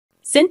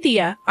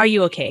Cynthia, are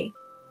you okay?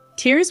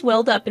 Tears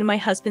welled up in my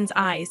husband's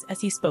eyes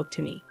as he spoke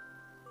to me.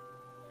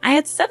 I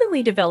had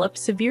suddenly developed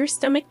severe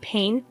stomach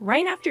pain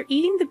right after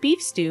eating the beef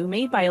stew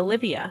made by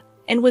Olivia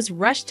and was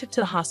rushed to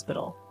the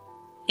hospital.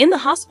 In the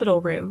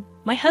hospital room,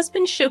 my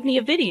husband showed me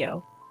a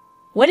video.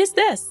 What is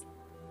this?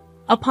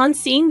 Upon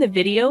seeing the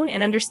video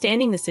and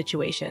understanding the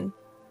situation,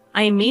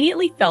 I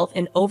immediately felt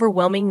an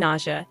overwhelming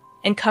nausea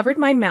and covered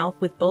my mouth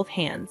with both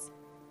hands.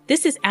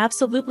 This is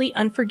absolutely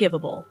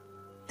unforgivable.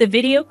 The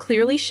video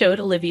clearly showed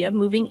Olivia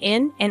moving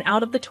in and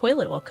out of the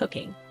toilet while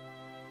cooking.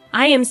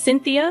 I am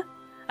Cynthia,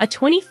 a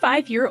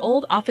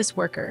 25-year-old office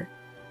worker.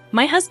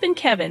 My husband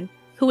Kevin,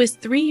 who is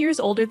 3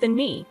 years older than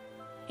me,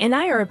 and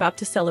I are about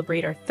to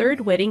celebrate our third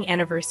wedding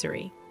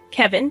anniversary.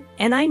 Kevin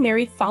and I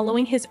married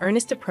following his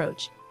earnest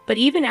approach, but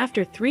even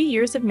after 3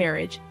 years of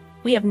marriage,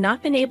 we have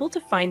not been able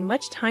to find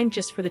much time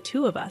just for the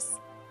two of us.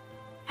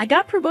 I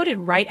got promoted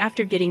right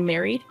after getting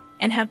married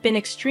and have been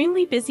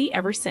extremely busy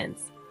ever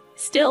since.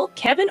 Still,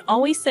 Kevin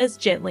always says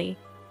gently,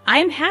 I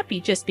am happy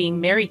just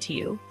being married to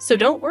you, so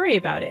don't worry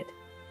about it.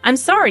 I'm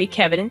sorry,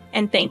 Kevin,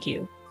 and thank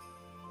you.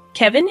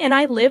 Kevin and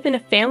I live in a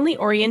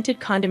family-oriented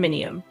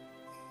condominium.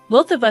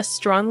 Both of us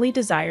strongly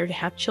desire to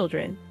have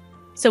children,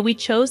 so we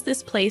chose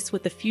this place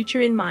with the future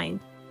in mind.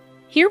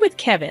 Here with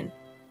Kevin,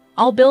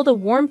 I'll build a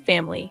warm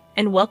family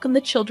and welcome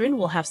the children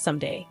we'll have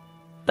someday.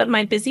 But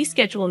my busy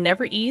schedule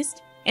never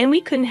eased, and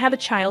we couldn't have a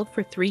child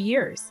for 3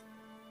 years.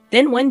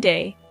 Then one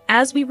day,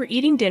 as we were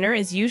eating dinner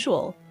as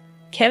usual,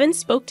 Kevin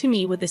spoke to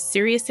me with a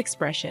serious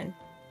expression.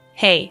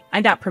 Hey,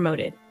 I got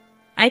promoted.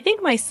 I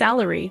think my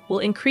salary will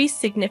increase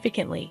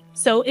significantly,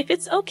 so if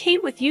it's okay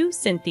with you,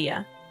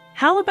 Cynthia,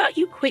 how about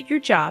you quit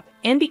your job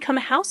and become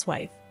a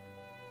housewife?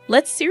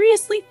 Let's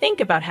seriously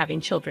think about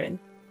having children.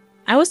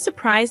 I was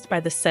surprised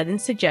by the sudden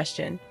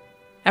suggestion.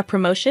 A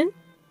promotion?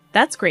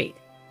 That's great.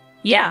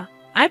 Yeah,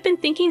 I've been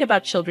thinking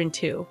about children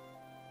too.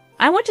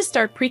 I want to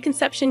start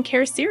preconception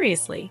care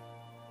seriously.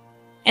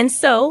 And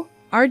so,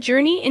 our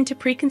journey into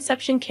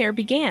preconception care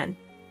began.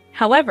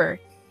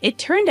 However, it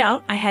turned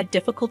out I had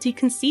difficulty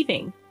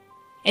conceiving.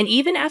 And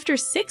even after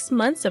 6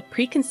 months of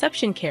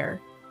preconception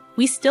care,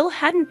 we still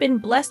hadn't been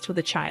blessed with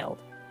a child.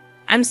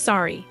 I'm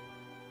sorry.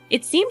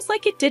 It seems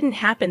like it didn't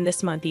happen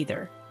this month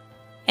either.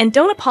 And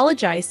don't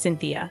apologize,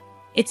 Cynthia.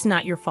 It's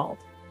not your fault.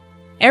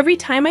 Every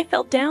time I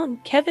felt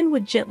down, Kevin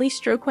would gently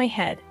stroke my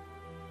head.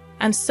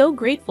 I'm so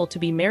grateful to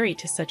be married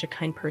to such a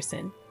kind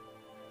person.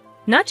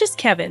 Not just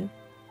Kevin,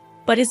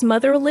 but his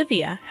mother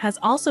Olivia has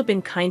also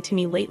been kind to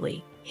me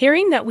lately.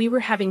 Hearing that we were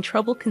having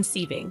trouble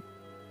conceiving,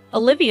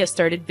 Olivia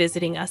started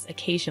visiting us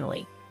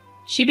occasionally.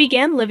 She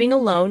began living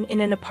alone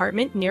in an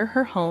apartment near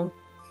her home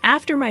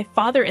after my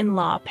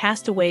father-in-law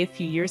passed away a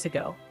few years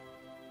ago.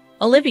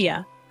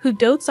 Olivia, who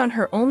dotes on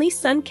her only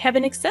son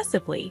Kevin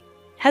excessively,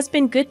 has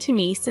been good to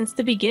me since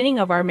the beginning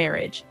of our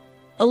marriage.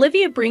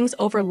 Olivia brings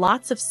over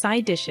lots of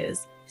side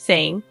dishes,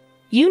 saying,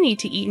 You need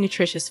to eat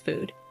nutritious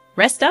food.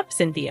 Rest up,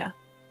 Cynthia.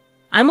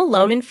 I'm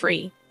alone and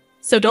free,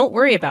 so don't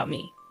worry about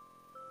me.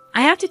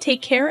 I have to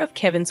take care of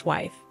Kevin's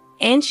wife,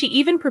 and she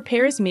even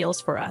prepares meals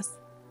for us.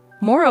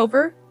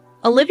 Moreover,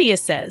 Olivia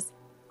says,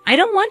 I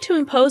don't want to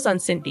impose on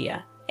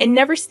Cynthia and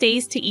never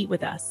stays to eat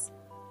with us.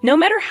 No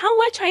matter how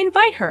much I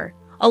invite her,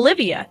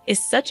 Olivia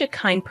is such a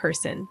kind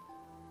person.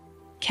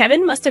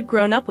 Kevin must have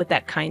grown up with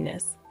that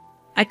kindness.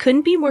 I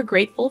couldn't be more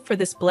grateful for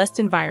this blessed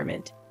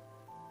environment.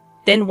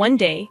 Then one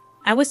day,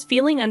 I was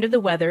feeling under the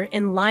weather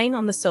and lying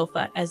on the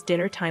sofa as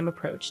dinner time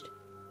approached.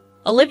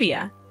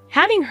 Olivia,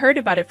 having heard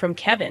about it from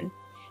Kevin,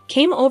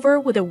 came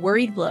over with a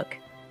worried look,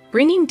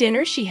 bringing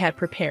dinner she had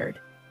prepared.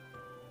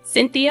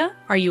 Cynthia,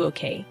 are you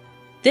okay?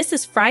 This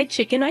is fried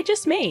chicken I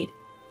just made.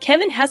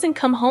 Kevin hasn't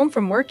come home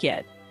from work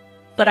yet,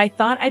 but I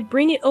thought I'd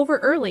bring it over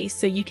early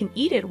so you can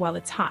eat it while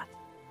it's hot.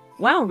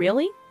 Wow,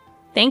 really?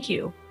 Thank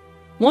you.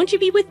 Won't you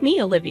be with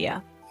me,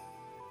 Olivia?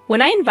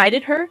 When I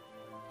invited her,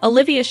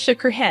 Olivia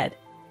shook her head.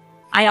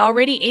 I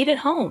already ate at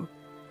home.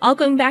 I'll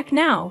go back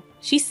now,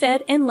 she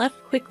said and left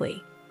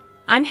quickly.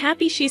 I'm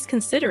happy she's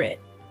considerate,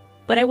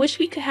 but I wish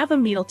we could have a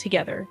meal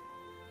together.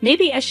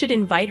 Maybe I should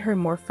invite her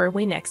more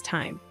frequently next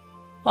time.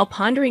 While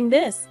pondering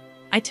this,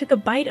 I took a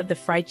bite of the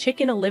fried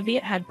chicken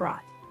Olivia had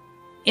brought.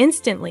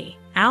 Instantly,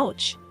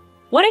 ouch!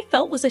 What I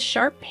felt was a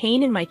sharp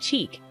pain in my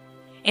cheek,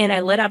 and I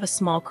let out a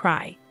small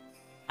cry.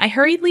 I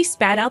hurriedly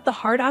spat out the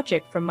hard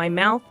object from my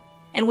mouth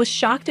and was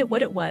shocked at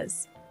what it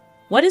was.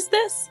 What is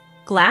this?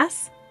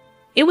 Glass?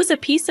 It was a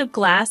piece of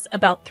glass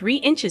about 3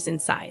 inches in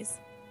size.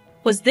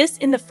 Was this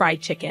in the fried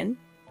chicken?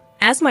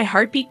 As my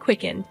heartbeat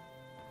quickened,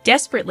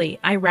 desperately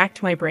I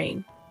racked my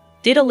brain.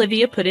 Did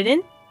Olivia put it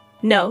in?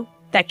 No,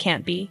 that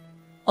can't be.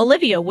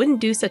 Olivia wouldn't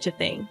do such a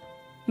thing.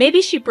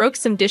 Maybe she broke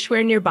some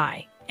dishware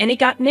nearby, and it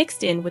got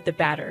mixed in with the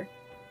batter.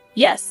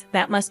 Yes,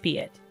 that must be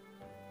it.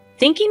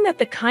 Thinking that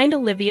the kind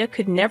Olivia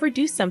could never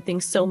do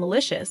something so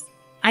malicious,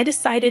 I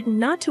decided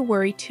not to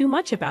worry too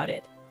much about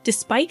it,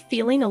 despite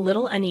feeling a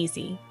little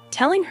uneasy.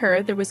 Telling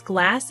her there was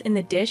glass in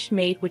the dish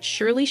made would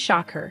surely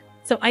shock her,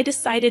 so I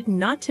decided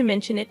not to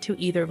mention it to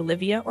either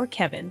Olivia or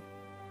Kevin.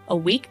 A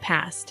week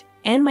passed,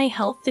 and my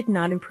health did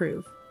not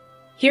improve.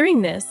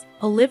 Hearing this,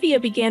 Olivia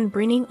began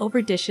bringing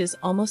over dishes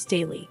almost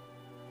daily.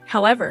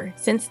 However,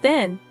 since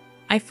then,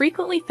 I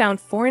frequently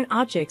found foreign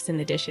objects in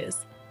the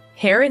dishes.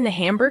 Hair in the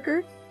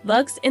hamburger,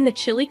 bugs in the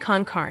chili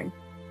con carne,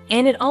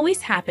 and it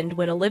always happened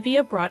when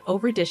Olivia brought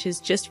over dishes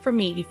just for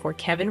me before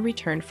Kevin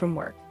returned from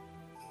work.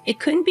 It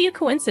couldn't be a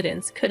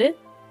coincidence, could it?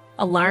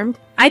 Alarmed,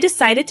 I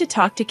decided to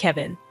talk to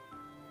Kevin.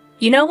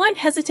 You know, I'm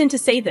hesitant to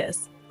say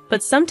this,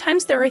 but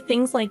sometimes there are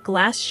things like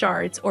glass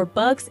shards or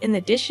bugs in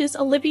the dishes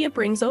Olivia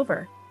brings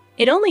over.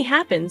 It only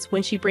happens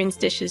when she brings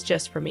dishes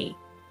just for me.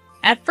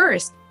 At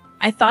first,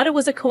 I thought it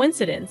was a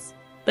coincidence,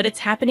 but it's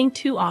happening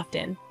too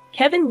often.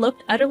 Kevin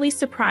looked utterly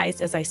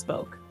surprised as I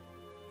spoke.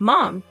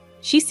 Mom,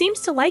 she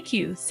seems to like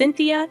you,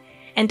 Cynthia,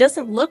 and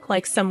doesn't look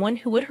like someone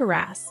who would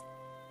harass.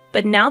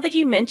 But now that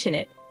you mention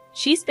it,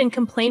 she's been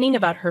complaining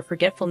about her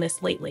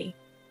forgetfulness lately.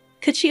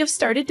 Could she have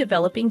started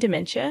developing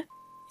dementia?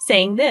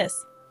 Saying this,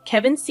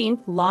 Kevin seemed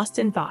lost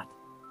in thought.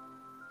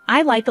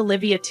 I like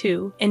Olivia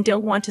too and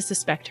don't want to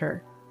suspect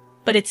her.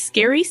 But it's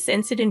scary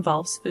since it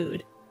involves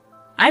food.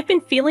 I've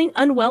been feeling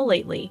unwell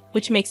lately,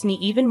 which makes me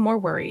even more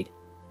worried.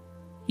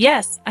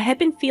 Yes, I have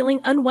been feeling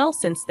unwell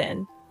since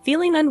then.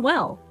 Feeling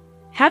unwell.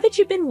 Haven't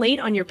you been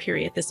late on your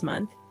period this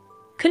month?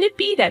 Could it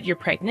be that you're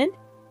pregnant?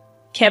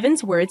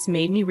 Kevin's words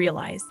made me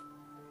realize.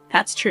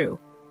 That's true.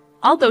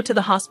 I'll go to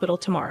the hospital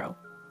tomorrow.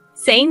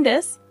 Saying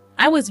this,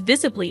 I was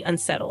visibly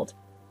unsettled,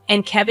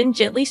 and Kevin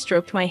gently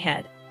stroked my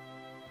head.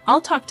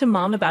 I'll talk to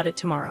Mom about it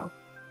tomorrow.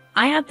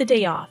 I have the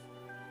day off.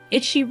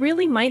 If she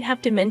really might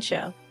have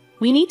dementia,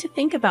 we need to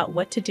think about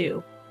what to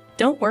do.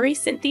 Don't worry,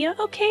 Cynthia,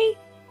 okay?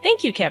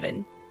 Thank you,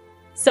 Kevin.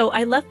 So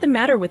I left the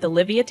matter with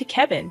Olivia to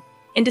Kevin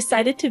and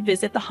decided to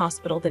visit the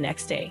hospital the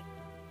next day.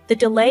 The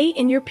delay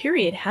in your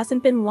period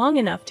hasn't been long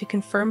enough to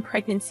confirm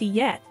pregnancy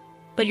yet,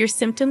 but your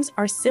symptoms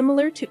are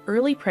similar to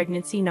early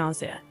pregnancy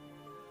nausea.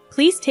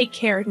 Please take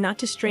care not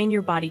to strain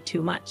your body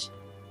too much,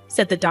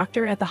 said the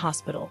doctor at the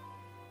hospital.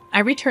 I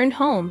returned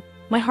home,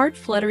 my heart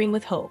fluttering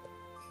with hope.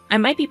 I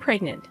might be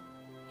pregnant.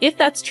 If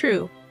that's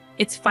true,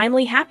 it's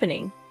finally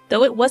happening,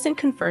 though it wasn't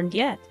confirmed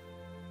yet.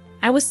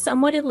 I was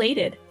somewhat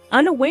elated,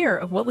 unaware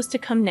of what was to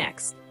come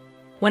next.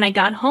 When I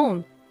got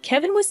home,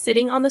 Kevin was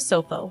sitting on the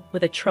sofa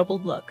with a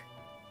troubled look.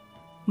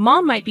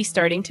 Mom might be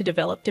starting to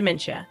develop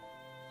dementia.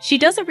 She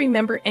doesn't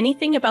remember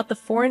anything about the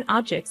foreign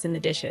objects in the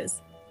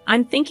dishes.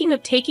 I'm thinking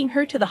of taking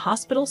her to the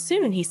hospital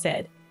soon, he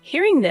said.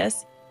 Hearing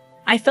this,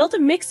 I felt a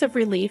mix of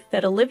relief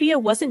that Olivia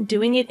wasn't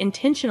doing it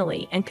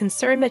intentionally and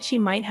concern that she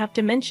might have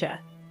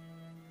dementia.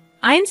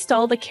 I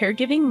installed a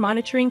caregiving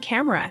monitoring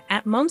camera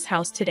at Mom's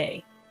house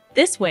today.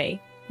 This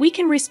way, we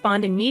can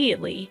respond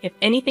immediately if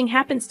anything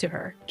happens to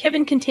her,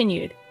 Kevin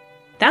continued.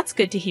 That's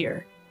good to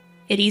hear.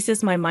 It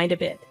eases my mind a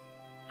bit.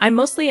 I'm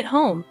mostly at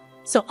home,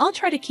 so I'll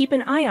try to keep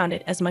an eye on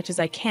it as much as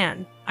I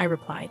can, I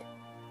replied.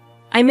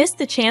 I missed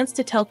the chance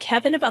to tell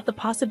Kevin about the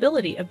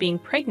possibility of being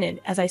pregnant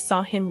as I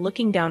saw him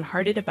looking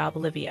downhearted about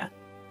Olivia.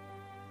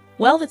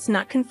 Well, it's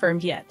not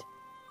confirmed yet.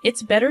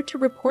 It's better to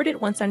report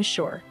it once I'm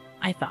sure,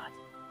 I thought.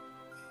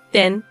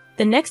 Then,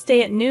 the next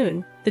day at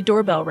noon, the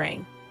doorbell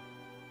rang.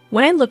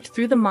 When I looked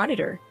through the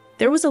monitor,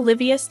 there was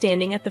Olivia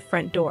standing at the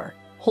front door,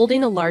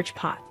 holding a large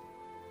pot.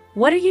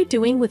 What are you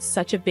doing with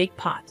such a big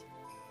pot?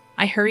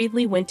 I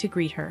hurriedly went to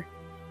greet her.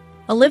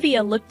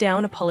 Olivia looked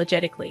down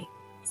apologetically.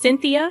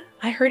 Cynthia,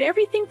 I heard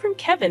everything from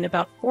Kevin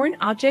about foreign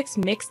objects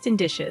mixed in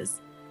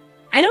dishes.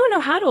 I don't know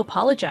how to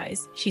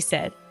apologize, she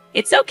said.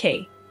 It's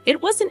okay.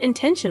 It wasn't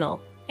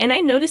intentional, and I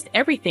noticed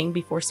everything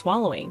before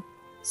swallowing.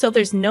 So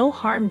there's no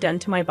harm done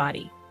to my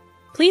body.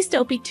 Please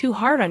don't be too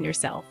hard on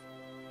yourself,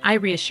 I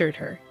reassured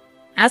her.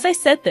 As I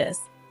said this,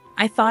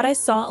 I thought I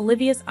saw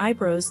Olivia's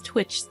eyebrows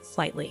twitch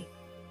slightly.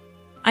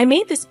 I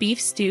made this beef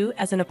stew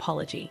as an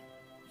apology.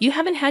 You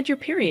haven't had your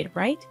period,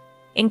 right?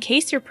 In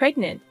case you're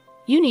pregnant,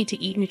 you need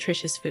to eat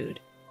nutritious food.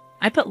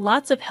 I put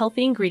lots of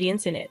healthy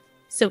ingredients in it,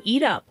 so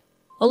eat up,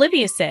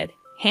 Olivia said,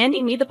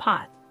 handing me the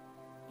pot.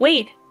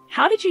 Wait,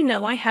 how did you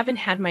know I haven't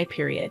had my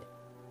period?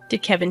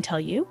 Did Kevin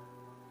tell you?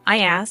 I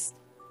asked.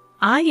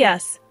 Ah,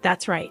 yes,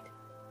 that's right.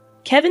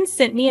 Kevin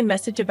sent me a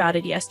message about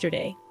it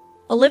yesterday.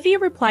 Olivia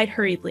replied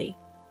hurriedly,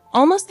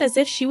 almost as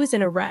if she was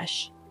in a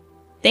rush.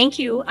 Thank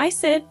you, I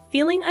said,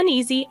 feeling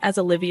uneasy as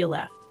Olivia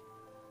left.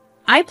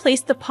 I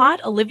placed the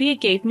pot Olivia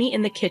gave me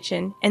in the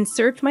kitchen and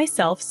served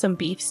myself some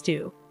beef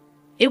stew.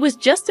 It was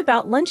just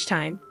about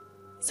lunchtime,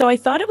 so I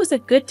thought it was a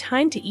good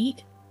time to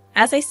eat.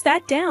 As I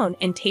sat down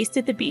and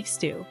tasted the beef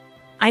stew,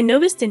 I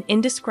noticed an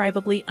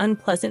indescribably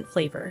unpleasant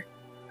flavor.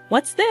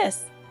 What's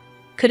this?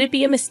 Could it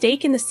be a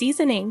mistake in the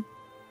seasoning?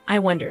 I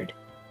wondered.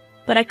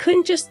 But I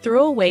couldn't just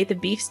throw away the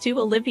beef stew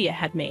Olivia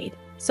had made,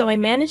 so I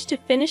managed to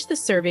finish the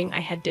serving I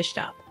had dished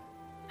up.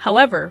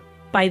 However,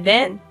 by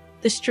then,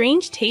 the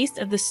strange taste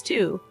of the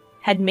stew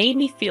had made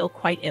me feel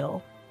quite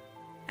ill.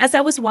 As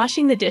I was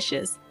washing the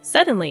dishes,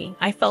 suddenly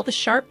I felt a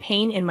sharp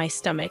pain in my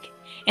stomach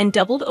and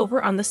doubled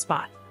over on the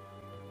spot.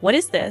 What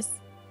is this?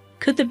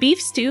 Could the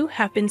beef stew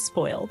have been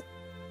spoiled?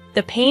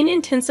 The pain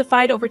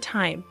intensified over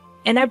time,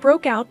 and I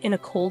broke out in a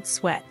cold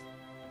sweat.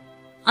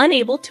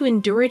 Unable to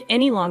endure it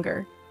any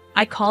longer,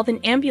 I called an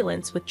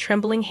ambulance with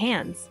trembling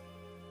hands.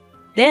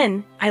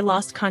 Then I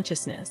lost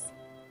consciousness.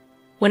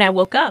 When I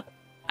woke up,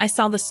 I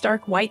saw the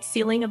stark white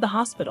ceiling of the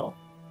hospital.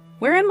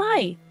 Where am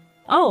I?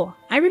 Oh,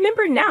 I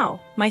remember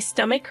now. My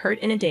stomach hurt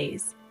in a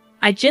daze.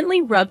 I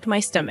gently rubbed my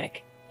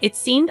stomach. It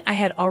seemed I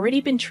had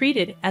already been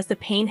treated as the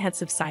pain had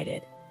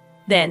subsided.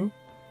 Then,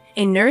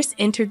 a nurse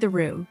entered the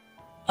room.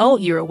 "Oh,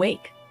 you're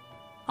awake.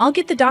 I'll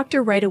get the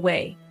doctor right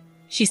away,"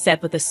 she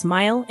said with a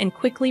smile and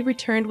quickly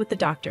returned with the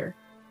doctor.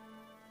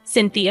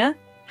 "Cynthia,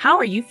 how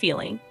are you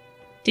feeling?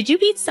 Did you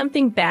eat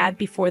something bad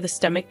before the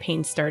stomach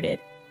pain started?"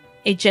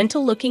 A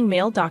gentle-looking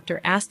male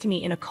doctor asked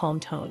me in a calm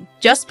tone.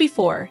 "Just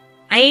before,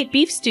 I ate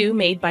beef stew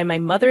made by my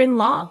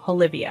mother-in-law,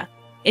 Olivia.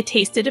 It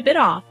tasted a bit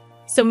off,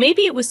 so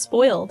maybe it was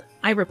spoiled,"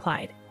 I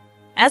replied.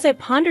 As I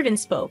pondered and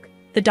spoke,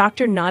 the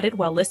doctor nodded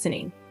while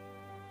listening.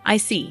 "I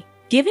see.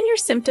 Given your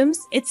symptoms,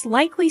 it's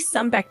likely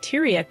some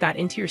bacteria got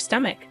into your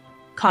stomach,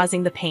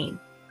 causing the pain.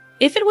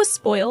 If it was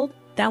spoiled,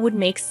 that would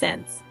make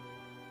sense.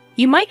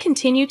 You might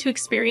continue to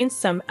experience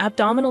some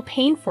abdominal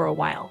pain for a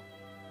while,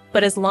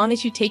 but as long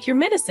as you take your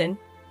medicine,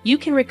 you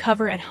can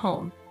recover at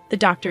home," the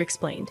doctor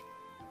explained.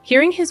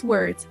 Hearing his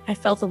words, I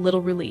felt a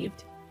little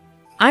relieved.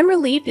 "I'm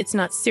relieved it's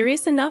not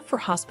serious enough for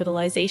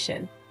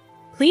hospitalization.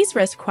 Please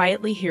rest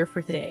quietly here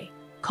for today.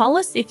 Call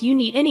us if you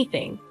need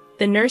anything,"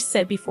 the nurse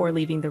said before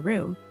leaving the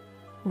room.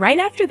 Right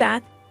after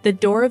that, the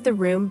door of the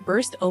room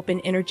burst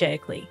open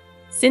energetically.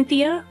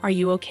 "Cynthia, are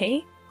you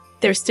okay?"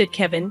 There stood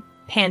Kevin,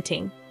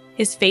 panting,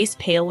 his face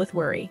pale with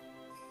worry.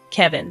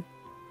 "Kevin,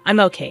 I'm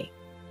okay.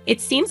 It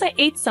seems I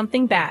ate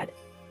something bad.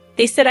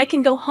 They said I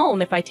can go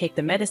home if I take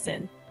the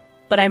medicine,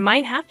 but I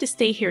might have to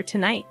stay here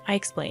tonight," I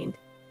explained.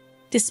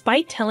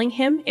 Despite telling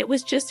him it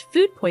was just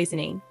food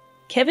poisoning,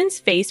 Kevin's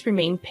face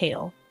remained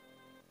pale.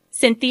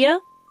 "Cynthia,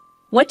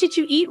 what did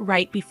you eat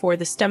right before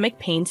the stomach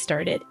pain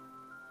started?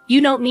 You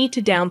don't need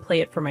to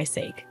downplay it for my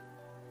sake.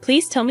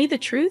 Please tell me the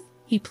truth,"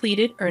 he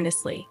pleaded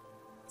earnestly.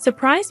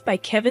 Surprised by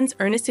Kevin's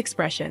earnest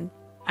expression,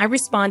 I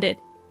responded,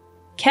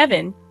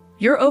 "Kevin,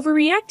 you're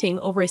overreacting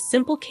over a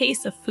simple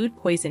case of food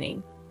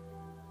poisoning.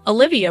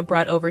 Olivia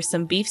brought over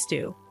some beef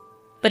stew,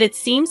 but it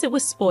seems it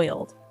was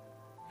spoiled.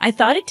 I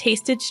thought it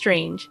tasted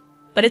strange,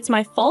 but it's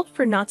my fault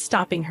for not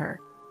stopping her.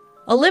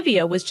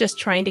 Olivia was just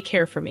trying to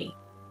care for me."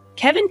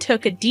 Kevin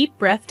took a deep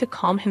breath to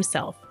calm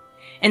himself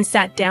and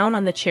sat down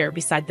on the chair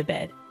beside the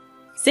bed.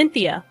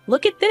 "Cynthia,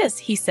 look at this,"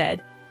 he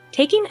said,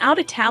 taking out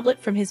a tablet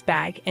from his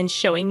bag and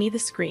showing me the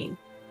screen.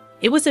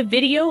 It was a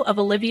video of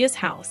Olivia's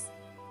house.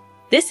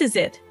 "This is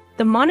it,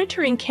 the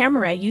monitoring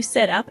camera you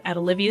set up at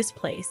Olivia's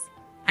place?"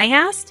 I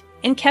asked,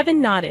 and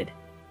Kevin nodded.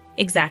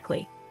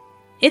 "Exactly.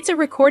 It's a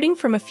recording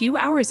from a few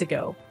hours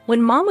ago,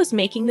 when Mom was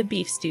making the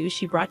beef stew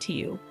she brought to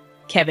you,"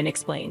 Kevin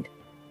explained.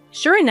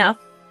 Sure enough,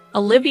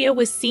 Olivia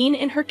was seen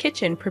in her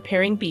kitchen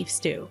preparing beef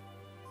stew.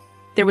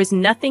 There was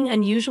nothing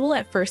unusual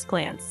at first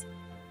glance.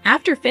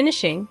 After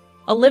finishing,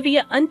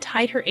 Olivia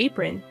untied her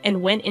apron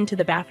and went into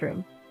the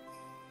bathroom.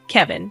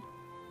 "Kevin,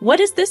 what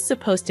is this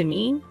supposed to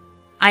mean?"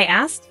 I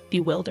asked,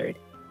 bewildered.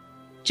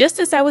 Just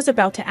as I was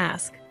about to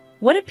ask,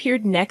 what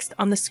appeared next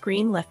on the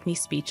screen left me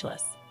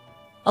speechless.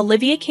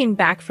 Olivia came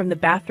back from the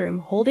bathroom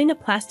holding a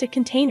plastic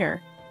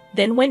container,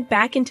 then went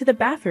back into the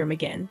bathroom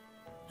again.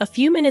 A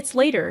few minutes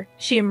later,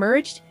 she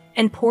emerged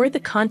and poured the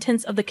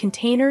contents of the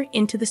container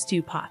into the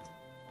stew pot.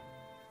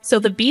 So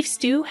the beef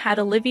stew had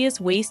Olivia's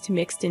waste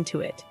mixed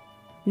into it.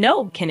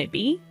 No, can it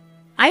be?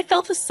 I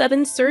felt a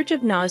sudden surge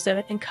of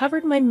nausea and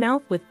covered my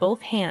mouth with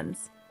both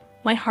hands.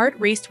 My heart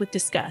raced with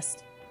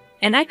disgust,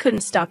 and I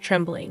couldn't stop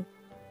trembling.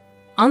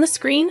 On the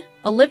screen,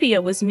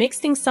 Olivia was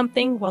mixing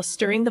something while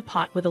stirring the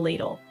pot with a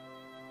ladle.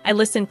 I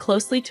listened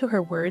closely to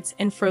her words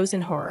and froze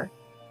in horror.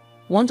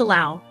 Won't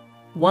allow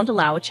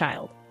a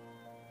child.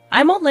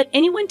 "I won't let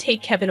anyone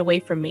take Kevin away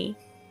from me,"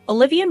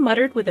 Olivia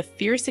muttered with a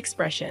fierce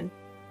expression.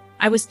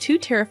 I was too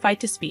terrified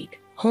to speak,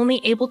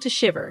 only able to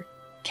shiver.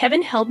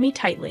 Kevin held me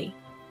tightly.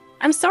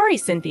 "I'm sorry,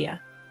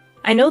 Cynthia.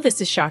 I know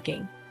this is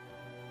shocking.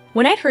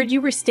 When I heard you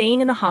were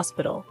staying in the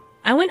hospital,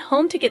 I went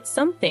home to get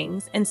some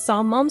things and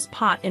saw Mom's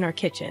pot in our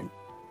kitchen.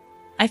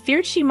 I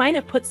feared she might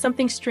have put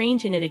something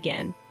strange in it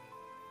again.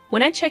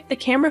 When I checked the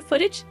camera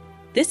footage,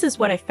 this is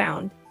what I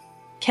found."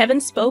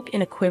 Kevin spoke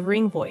in a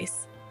quivering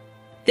voice.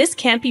 "This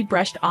can't be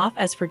brushed off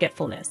as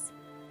forgetfulness.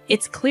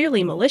 It's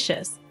clearly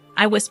malicious,"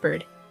 I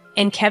whispered,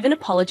 and Kevin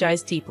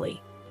apologized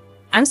deeply.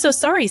 "I'm so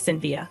sorry,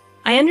 Cynthia.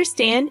 I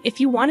understand if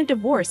you want a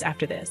divorce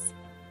after this."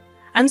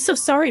 "I'm so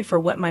sorry for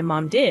what my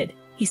mom did,"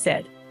 he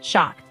said,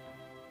 shocked.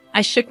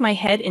 I shook my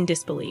head in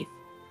disbelief.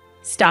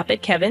 "Stop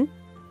it, Kevin.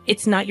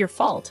 It's not your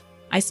fault,"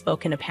 I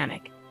spoke in a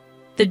panic.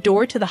 The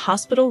door to the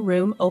hospital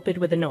room opened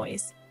with a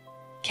noise.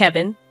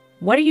 "Kevin,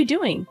 what are you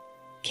doing?"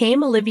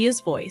 came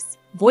Olivia's voice,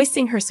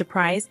 voicing her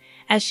surprise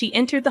as she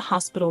entered the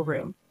hospital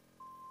room.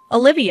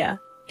 Olivia,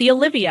 the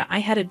Olivia I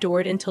had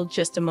adored until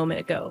just a moment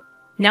ago,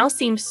 now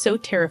seemed so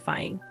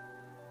terrifying.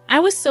 I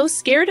was so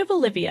scared of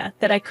Olivia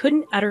that I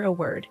couldn't utter a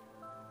word.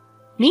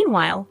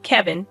 Meanwhile,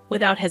 Kevin,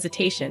 without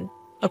hesitation,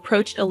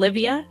 approached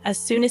Olivia as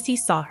soon as he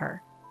saw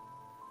her.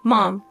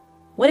 "Mom,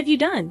 what have you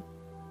done?"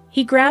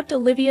 He grabbed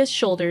Olivia's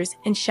shoulders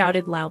and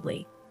shouted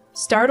loudly.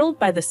 Startled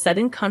by the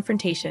sudden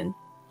confrontation,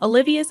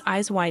 Olivia's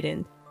eyes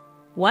widened.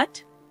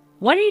 What?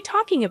 What are you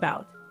talking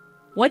about?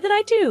 What did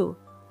I do?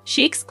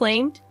 She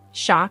exclaimed,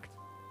 shocked.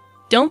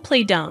 Don't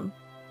play dumb.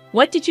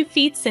 What did you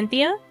feed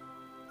Cynthia?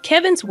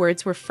 Kevin's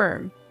words were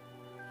firm.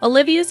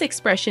 Olivia's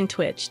expression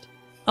twitched.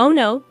 Oh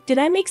no, did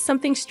I make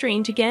something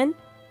strange again?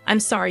 I'm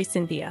sorry,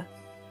 Cynthia.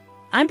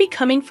 I'm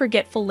becoming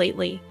forgetful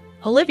lately.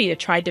 Olivia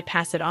tried to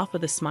pass it off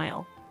with a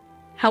smile.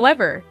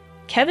 However,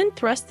 Kevin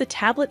thrust the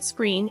tablet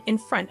screen in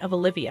front of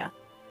Olivia.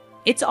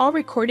 It's all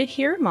recorded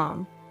here,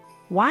 Mom.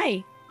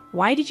 Why?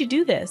 Why did you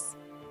do this?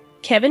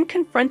 Kevin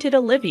confronted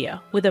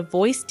Olivia with a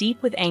voice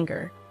deep with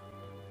anger.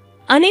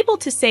 Unable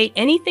to say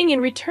anything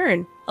in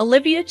return,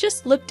 Olivia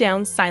just looked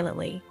down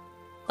silently.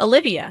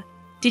 Olivia,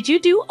 did you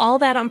do all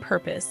that on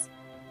purpose?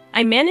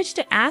 I managed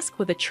to ask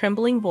with a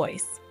trembling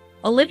voice.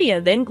 Olivia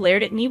then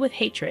glared at me with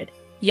hatred.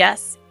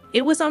 Yes,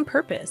 it was on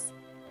purpose.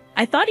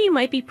 I thought you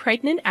might be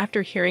pregnant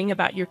after hearing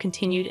about your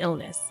continued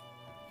illness.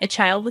 A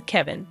child with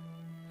Kevin.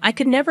 I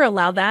could never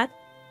allow that.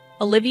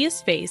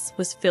 Olivia's face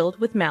was filled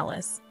with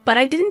malice, but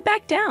I didn't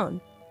back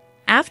down.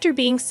 After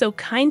being so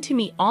kind to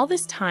me all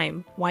this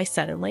time, why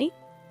suddenly?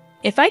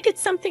 If I did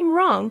something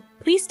wrong,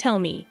 please tell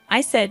me,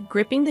 I said,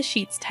 gripping the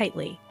sheets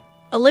tightly.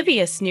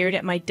 Olivia sneered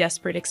at my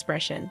desperate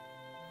expression.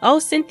 Oh,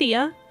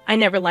 Cynthia, I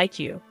never liked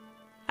you.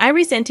 I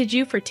resented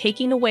you for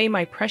taking away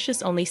my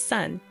precious only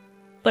son,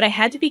 but I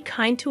had to be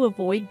kind to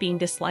avoid being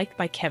disliked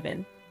by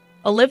Kevin.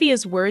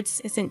 Olivia's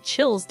words sent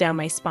chills down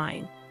my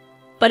spine.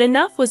 But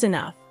enough was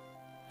enough.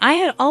 I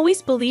had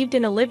always believed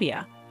in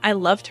Olivia. I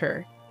loved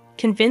her,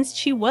 convinced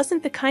she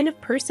wasn't the kind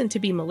of person to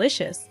be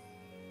malicious.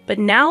 But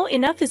now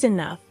enough is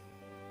enough.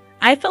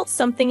 I felt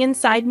something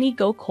inside me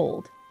go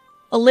cold.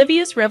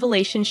 Olivia's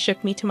revelation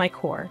shook me to my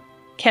core.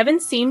 Kevin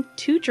seemed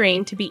too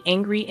drained to be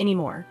angry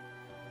anymore.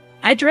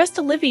 I addressed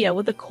Olivia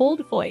with a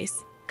cold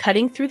voice,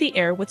 cutting through the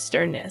air with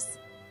sternness.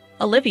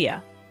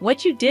 Olivia,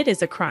 what you did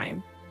is a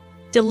crime.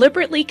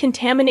 Deliberately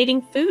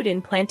contaminating food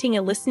and planting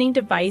a listening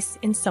device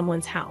in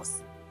someone's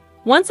house.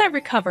 Once I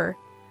recover,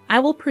 I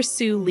will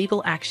pursue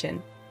legal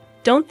action.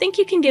 Don't think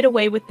you can get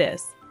away with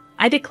this,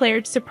 I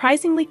declared,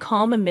 surprisingly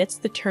calm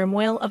amidst the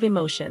turmoil of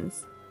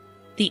emotions.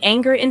 The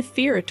anger and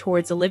fear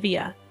towards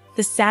Olivia,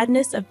 the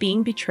sadness of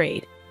being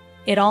betrayed,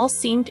 it all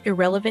seemed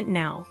irrelevant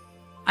now.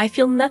 I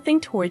feel nothing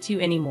towards you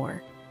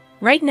anymore.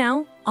 Right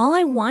now, all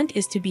I want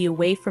is to be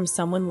away from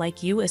someone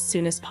like you as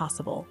soon as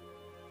possible.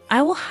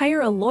 I will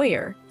hire a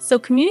lawyer, so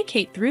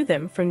communicate through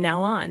them from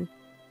now on,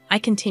 I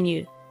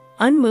continued,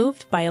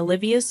 unmoved by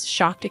Olivia's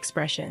shocked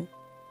expression.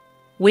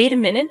 Wait a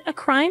minute, a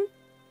crime?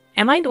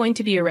 Am I going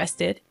to be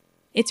arrested?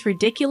 It's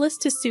ridiculous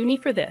to sue me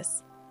for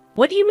this.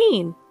 What do you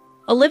mean?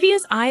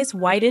 Olivia's eyes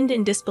widened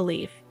in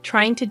disbelief,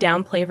 trying to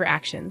downplay her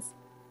actions.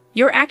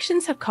 Your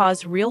actions have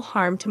caused real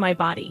harm to my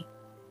body.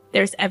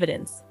 There's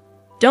evidence.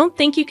 Don't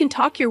think you can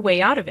talk your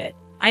way out of it,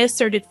 I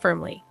asserted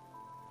firmly.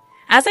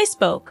 As I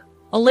spoke,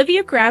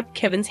 Olivia grabbed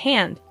Kevin's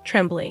hand,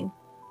 trembling.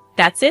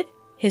 That's it,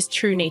 his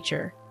true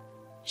nature.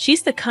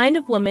 She's the kind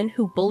of woman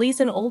who bullies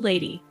an old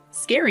lady.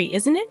 Scary,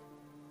 isn't it?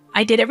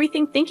 I did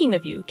everything thinking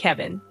of you,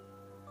 Kevin.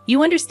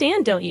 You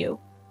understand, don't you?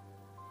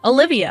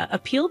 Olivia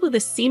appealed with a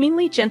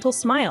seemingly gentle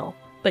smile,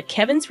 but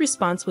Kevin's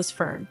response was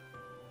firm.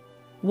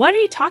 What are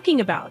you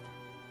talking about?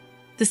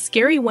 The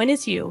scary one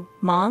is you,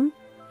 Mom.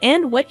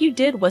 And what you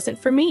did wasn't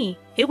for me.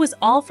 It was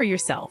all for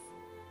yourself.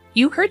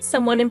 You hurt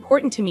someone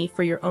important to me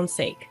for your own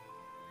sake.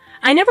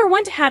 I never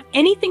want to have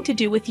anything to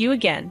do with you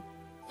again.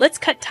 Let's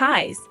cut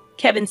ties,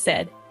 Kevin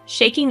said,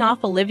 shaking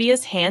off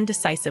Olivia's hand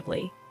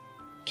decisively.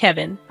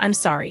 Kevin, I'm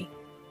sorry.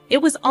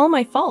 It was all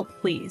my fault,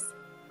 please.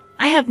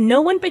 I have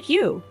no one but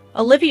you,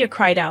 Olivia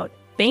cried out,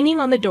 banging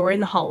on the door in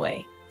the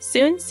hallway.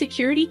 Soon,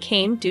 security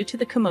came due to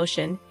the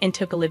commotion and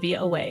took Olivia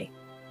away.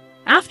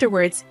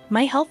 Afterwards,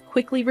 my health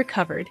quickly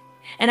recovered,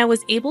 and I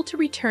was able to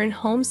return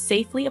home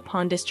safely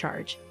upon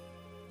discharge.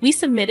 We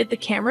submitted the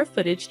camera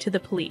footage to the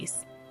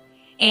police,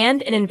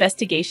 and an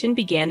investigation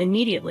began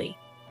immediately.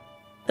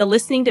 The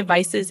listening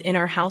devices in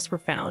our house were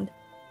found,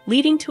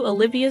 leading to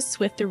Olivia's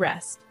swift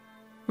arrest.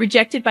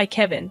 Rejected by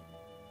Kevin,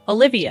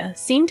 Olivia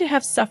seemed to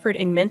have suffered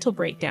a mental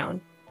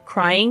breakdown,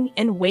 crying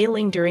and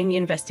wailing during the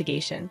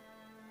investigation.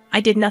 I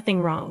did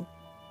nothing wrong.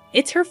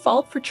 It's her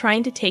fault for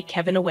trying to take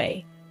Kevin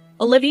away,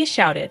 Olivia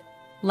shouted,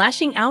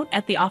 lashing out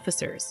at the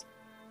officers.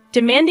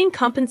 Demanding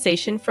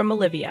compensation from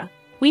Olivia,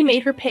 we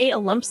made her pay a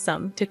lump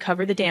sum to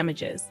cover the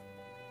damages.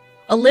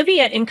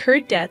 Olivia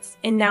incurred debts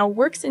and now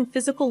works in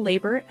physical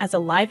labor as a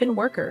live-in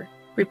worker,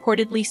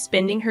 reportedly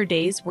spending her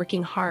days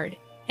working hard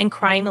and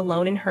crying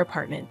alone in her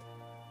apartment.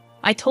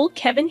 I told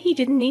Kevin he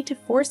didn't need to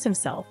force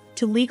himself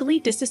to legally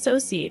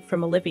disassociate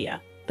from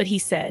Olivia, but he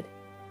said,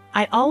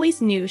 I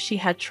always knew she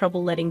had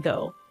trouble letting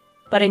go,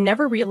 but I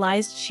never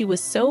realized she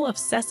was so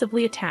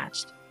obsessively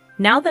attached.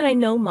 Now that I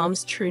know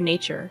Mom's true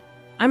nature,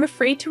 I'm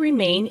afraid to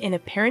remain in a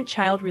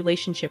parent-child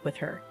relationship with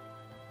her.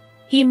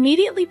 He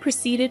immediately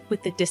proceeded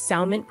with the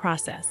disownement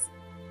process.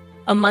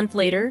 A month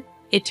later,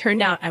 it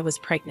turned out I was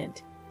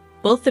pregnant.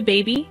 Both the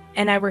baby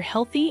and I were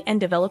healthy and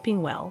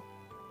developing well.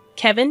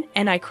 Kevin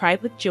and I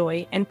cried with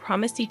joy and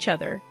promised each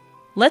other,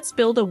 let's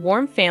build a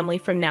warm family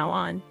from now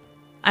on.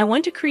 I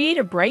want to create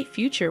a bright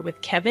future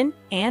with Kevin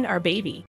and our baby.